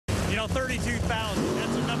You know, 32,000,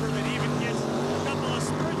 that's a number that even gets a couple of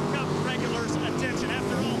Sprint Cup regulars' attention.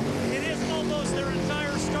 After all, it is almost their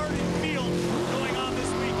entire starting field going on this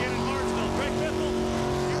weekend in Martinsville. Gregg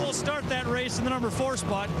Biffle, you will start that race in the number 4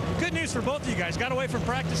 spot. Good news for both of you guys. Got away from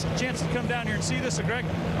practice, a chance to come down here and see this. So, Greg,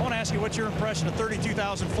 I want to ask you what your impression of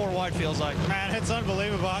 32,004 wide feels like. Man, it's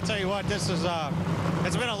unbelievable. I'll tell you what, this is,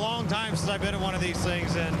 it's been a long time since I've been in one of these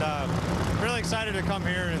things, and really excited to come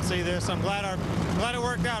here and see this. I'm glad it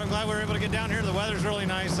worked out. I'm glad we were able to get down here. The weather's really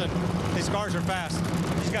nice, and these cars are fast.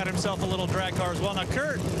 He's got himself a little drag car as well. Now,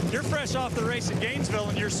 Kurt, you're fresh off the race at Gainesville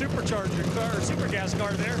in your supercharger car, or super gas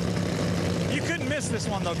car there. You couldn't miss this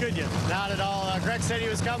one, though, could you? Not at all. Greg said he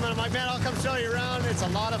was coming. I'm like, man, I'll come show you around. It's a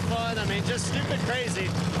lot of fun. I mean, just stupid crazy.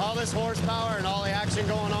 All this horsepower and all the action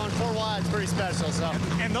going on. 4 wide's pretty special. So.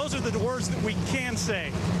 And those are the words that we can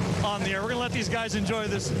say on the air. We're going to let these guys enjoy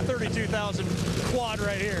this 32,000 quad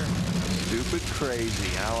right here. Stupid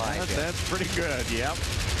crazy. I like it. That's pretty good. Yep.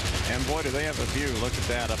 And boy, do they have a view. Look at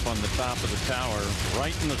that up on the top of the tower,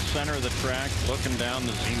 right in the center of the track, looking down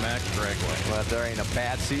the Z-Max Dragway. Well, there ain't a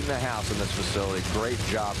bad seat in the house in this facility. Great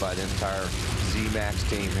job by the entire Z-Max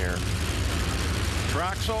team here.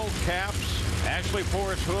 Troxel, Caps, Ashley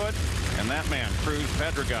Forrest Hood, and that man, Cruz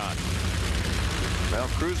Pedregon. Well,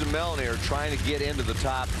 Cruz and Melanie are trying to get into the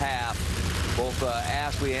top half. Both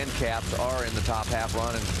Ashley and Caps are in the top half,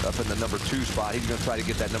 running up in the number 2 spot. He's going to try to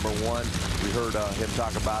get that number 1. We heard him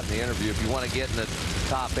talk about in the interview. If you want to get in the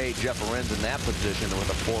top 8, Jeff Lorenz in that position with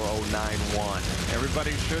a 4:09.1.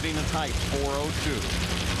 Everybody's shooting a tight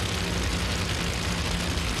 4:02.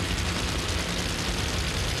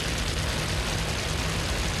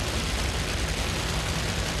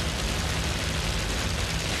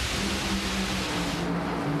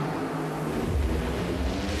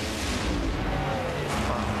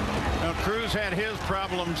 Cruz had his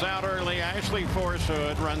problems out early. Ashley Forrest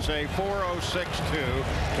Hood runs a 4:06.2.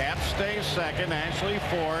 Cap stays second. Ashley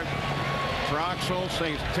fourth. Troxel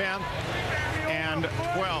stays 10th and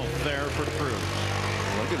 12th there for Cruz.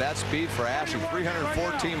 Look at that speed for Ashley,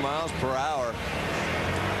 314 miles per hour.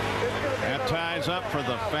 That ties up for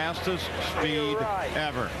the fastest speed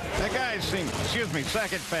ever. That guy seemed,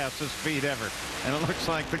 second fastest speed ever. And it looks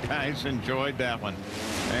like the guys enjoyed that one.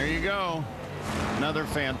 There you go. Another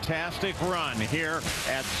fantastic run here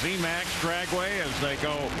at Z-Max Dragway as they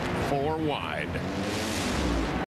go 4 wide.